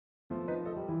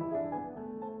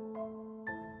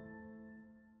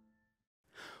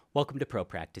Welcome to Pro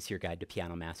Practice, your guide to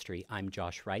piano mastery. I'm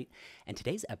Josh Wright, and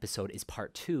today's episode is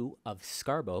part 2 of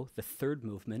Scarbo, the third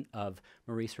movement of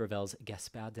Maurice Ravel's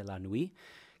Gaspard de la nuit,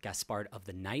 Gaspard of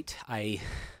the night. I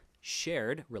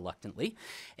shared, reluctantly,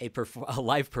 a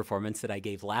live performance that I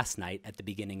gave last night at the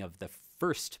beginning of the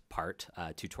first part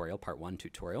tutorial, part 1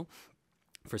 tutorial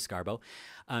for Scarbo,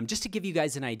 just to give you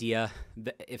guys an idea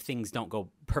that if things don't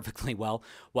go perfectly well,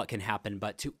 what can happen,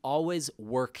 but to always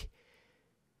work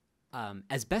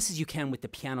as best as you can with the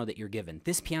piano that you're given.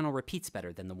 This piano repeats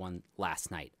better than the one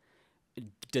last night.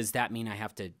 Does that mean I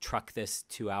have to truck this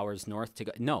 2 hours north to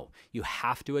go? No, you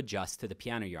have to adjust to the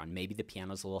piano you're on. Maybe the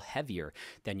piano's a little heavier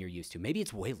than you're used to. Maybe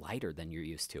it's way lighter than you're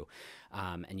used to,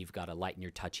 and you've got to lighten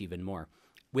your touch even more.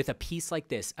 With a piece like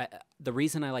this, the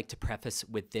reason I like to preface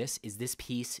with this is this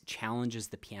piece challenges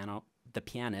the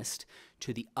pianist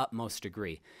to the utmost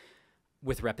degree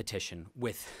with repetition,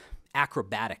 with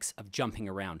acrobatics of jumping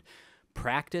around.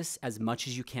 Practice as much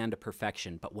as you can to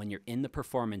perfection, but when you're in the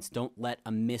performance, don't let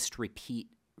a missed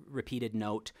repeated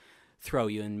note throw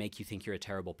you and make you think you're a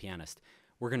terrible pianist.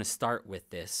 We're going to start with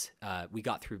this. We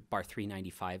got through bar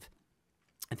 395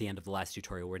 at the end of the last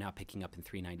tutorial. We're now picking up in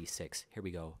 396. Here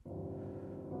we go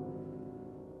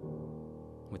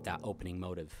with that opening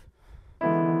motive.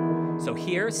 So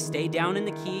here, stay down in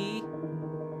the key.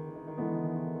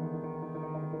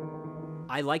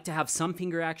 I like to have some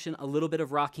finger action, a little bit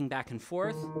of rocking back and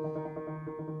forth.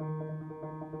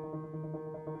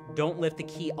 Don't lift the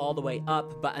key all the way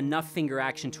up, but enough finger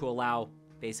action to allow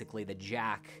basically the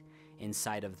jack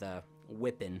inside of the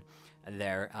whippin'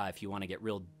 there. If you want to get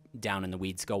real down in the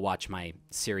weeds, go watch my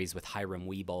series with Hiram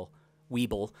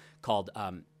Weeble called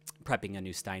Prepping a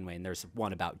New Steinway, and there's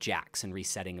one about jacks and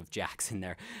resetting of jacks in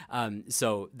there.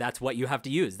 So that's what you have to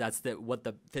use. That's what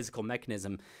the physical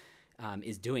mechanism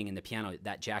is doing in the piano.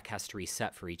 That jack has to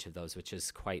reset for each of those, which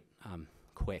is quite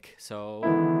quick. So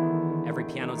every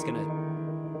piano is going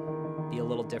to be a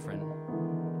little different.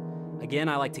 Again,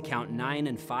 I like to count 9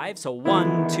 and 5. So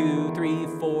 1, 2, 3,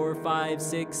 4, 5,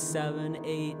 6, 7,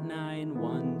 8, 9.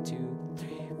 1, 2, 3,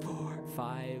 4,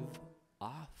 5.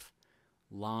 Off.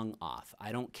 Long off.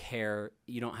 I don't care.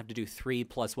 You don't have to do 3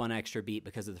 plus 1 extra beat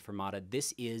because of the fermata.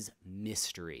 This is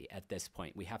mystery at this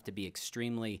point. We have to be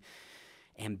extremely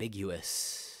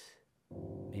ambiguous,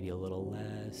 maybe a little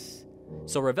less.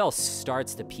 So Ravel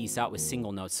starts the piece out with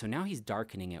single notes, so now he's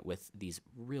darkening it with these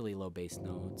really low bass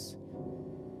notes.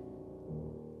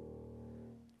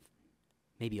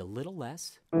 Maybe a little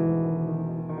less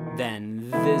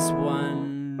than this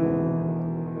one.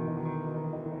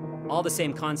 All the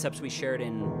same concepts we shared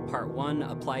in part 1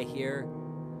 apply here.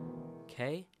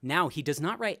 Okay, now he does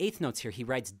not write eighth notes here, he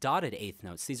writes dotted eighth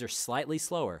notes. These are slightly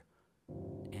slower.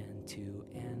 And 2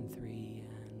 and 3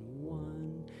 and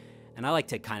 1. And I like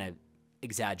to kind of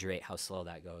exaggerate how slow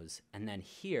that goes. And then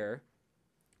here,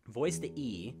 voice the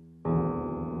E,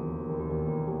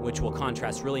 which will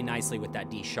contrast really nicely with that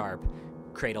D sharp,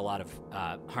 create a lot of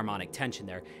harmonic tension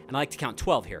there. And I like to count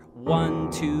 12 here.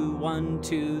 1, 2, 1,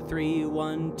 2, 3,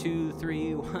 1, 2,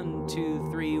 3, 1, 2,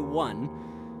 3, 1.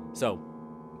 So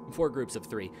 4 groups of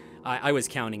 3. I was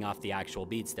counting off the actual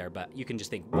beats there, but you can just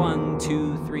think 1,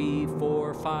 2, 3,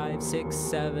 4, 5, 6,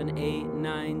 7, 8,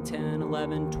 9, 10,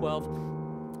 11, 12,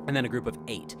 and then a group of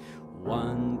 8.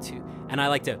 1, 2, and I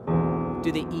like to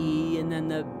do the E and then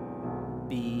the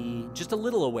B, just a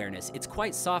little awareness. It's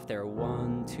quite soft there.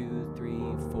 1, 2, 3,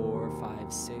 4,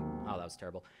 5, 6. Oh, that was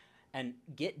terrible. And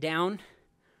get down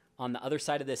on the other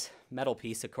side of this metal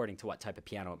piece, according to what type of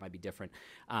piano, it might be different.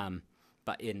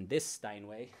 But in this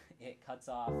Steinway, it cuts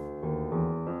off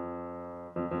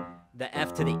the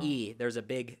F to the E. There's a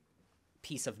big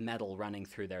piece of metal running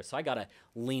through there. So I got to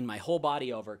lean my whole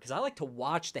body over because I like to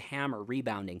watch the hammer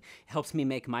rebounding. It helps me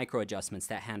make micro adjustments,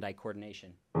 that hand-eye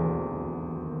coordination.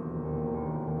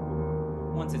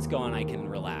 Once it's going, I can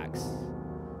relax.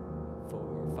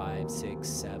 4, 5, 6,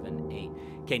 7, 8.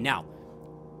 Okay, now,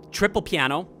 triple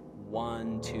piano.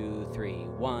 1, 2, 3,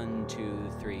 1, 2,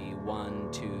 3,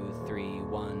 1, 2, 3,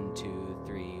 1, 2,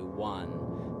 3,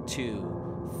 1,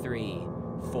 2, 3,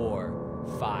 4,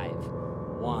 5,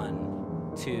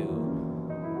 1,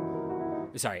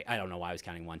 2. Sorry, I don't know why I was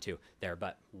counting 1, 2 there,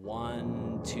 but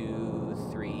 1, 2,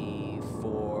 3,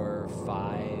 4,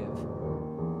 5.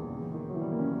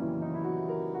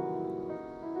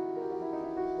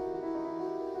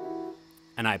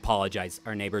 And I apologize,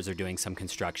 our neighbors are doing some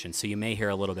construction, so you may hear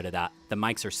a little bit of that. The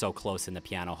mics are so close in the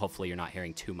piano, hopefully you're not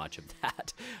hearing too much of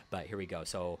that. But here we go.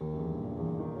 So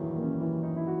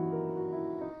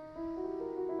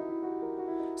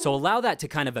allow that to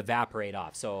kind of evaporate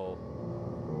off. So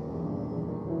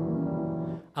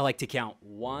I like to count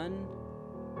 1,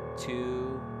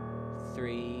 2,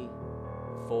 3,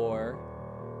 4,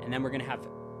 and then we're going to have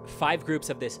 5 groups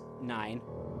of this 9.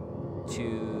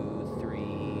 2,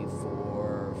 3,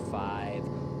 4, 5,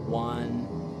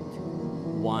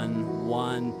 1, 1,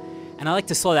 1. And I like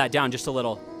to slow that down just a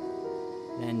little.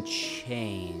 Then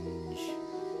change.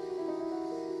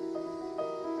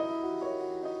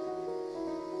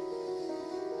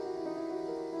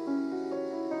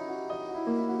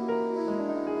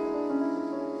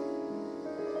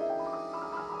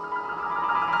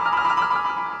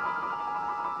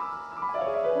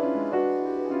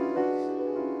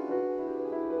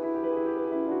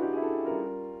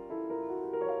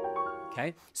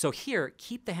 Okay, so here,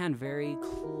 keep the hand very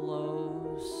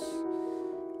close.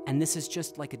 And this is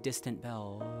just like a distant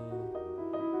bell.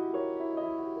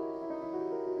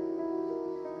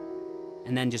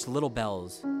 And then just little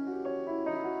bells. And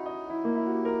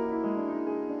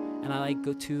I like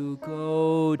go to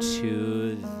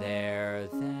there,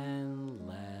 then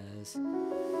less.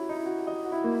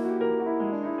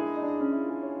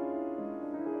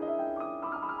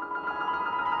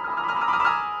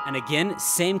 And again,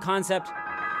 same concept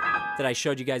that I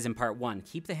showed you guys in part 1.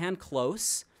 Keep the hand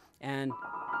close, and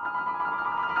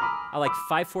I like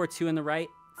 5, 4, 2 in the right,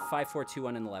 5, 4, 2,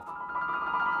 1 in the left.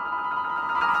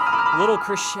 Little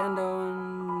crescendo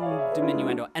and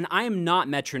diminuendo. And I am not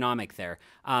metronomic there.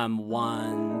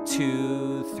 1,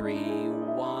 2, 3,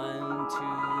 1, 2, 3,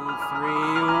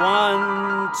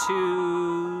 1,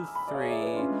 2, 3,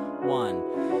 1.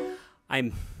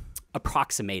 I'm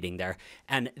approximating there,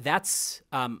 and that's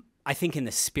I think in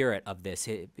the spirit of this,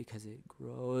 because it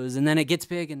grows and then it gets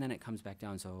big and then it comes back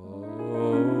down. So,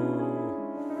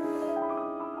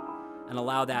 and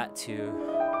allow that to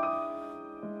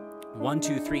 1,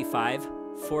 2, 3, 5,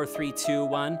 4, 3, 2,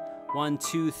 1, 1,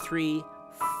 2, 3,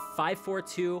 5, 4,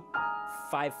 2,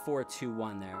 5, 4, 2,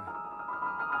 1 there.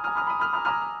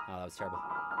 Oh, that was terrible.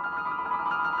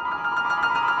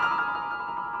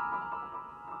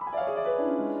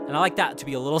 And I like that to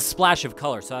be a little splash of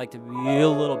color, so I like to be a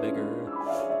little bigger.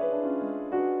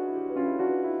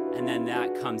 And then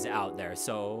that comes out there,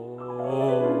 so.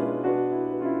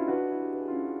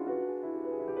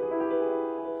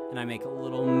 And I make a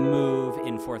little move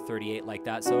in 438 like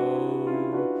that, so.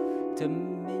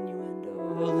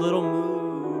 Diminuendo, a little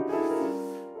move.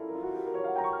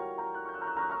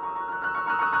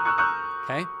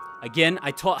 Okay? Again, I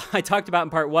talked about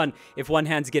in part 1, if one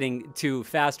hand's getting too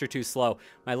fast or too slow.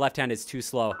 My left hand is too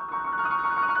slow.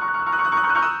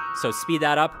 So speed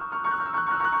that up.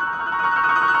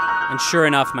 And sure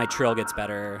enough, my trill gets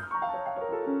better.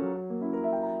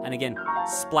 And again,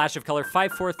 splash of color,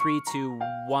 5, 4, 3, 2,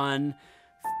 1.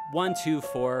 1, 2,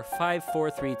 4, 5, 4,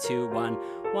 3, 2, 1.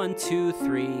 1, 2,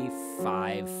 3,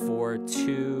 5, 4,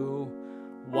 2.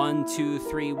 1, 2,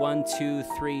 3, 1, 2,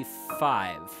 3,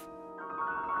 5.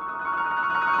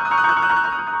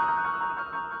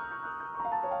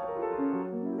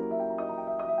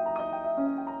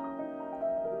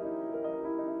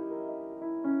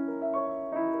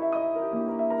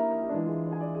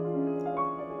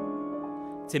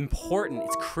 It's important,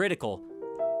 it's critical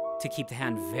to keep the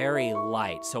hand very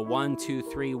light. So 1, 2,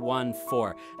 3, 1,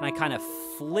 4. And I kind of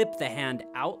flip the hand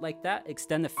out like that,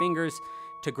 extend the fingers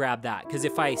to grab that. Because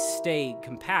if I stay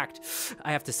compact,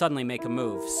 I have to suddenly make a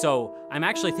move. So I'm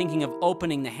actually thinking of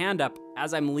opening the hand up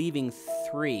as I'm leaving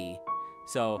 3.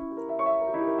 So.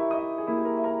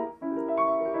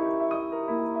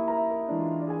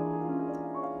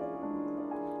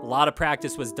 A lot of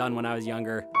practice was done when I was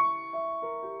younger.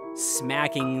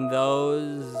 Smacking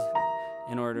those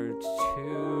in order to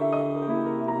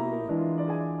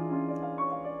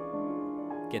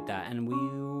get that. And we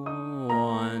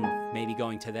want maybe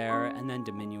going to there and then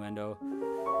diminuendo.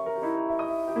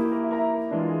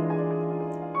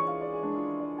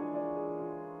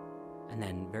 And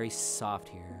then very soft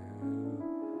here.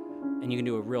 And you can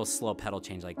do a real slow pedal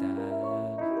change like that.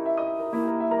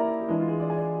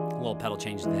 A little pedal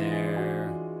change there.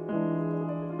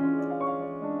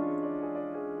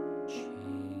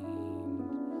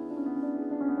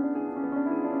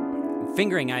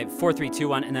 Fingering, I have 4, 3, 2,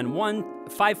 1, and then 1,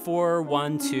 5, 4,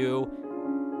 1, 2.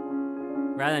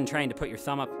 Rather than trying to put your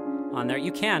thumb up on there,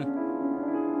 you can.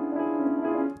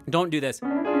 Don't do this. I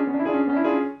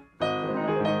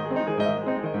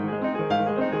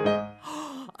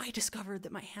discovered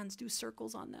that my hands do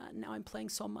circles on that, and now I'm playing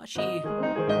so mushy.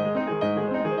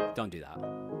 Don't do that.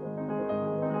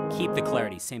 Keep the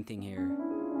clarity, same thing here.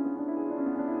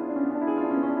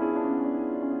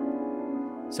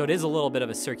 So it is a little bit of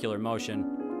a circular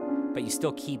motion, but you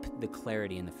still keep the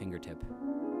clarity in the fingertip.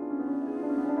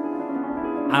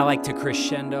 I like to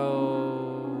crescendo.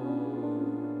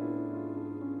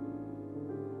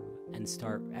 and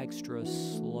start extra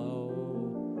slow.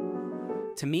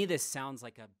 To me, this sounds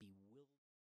like a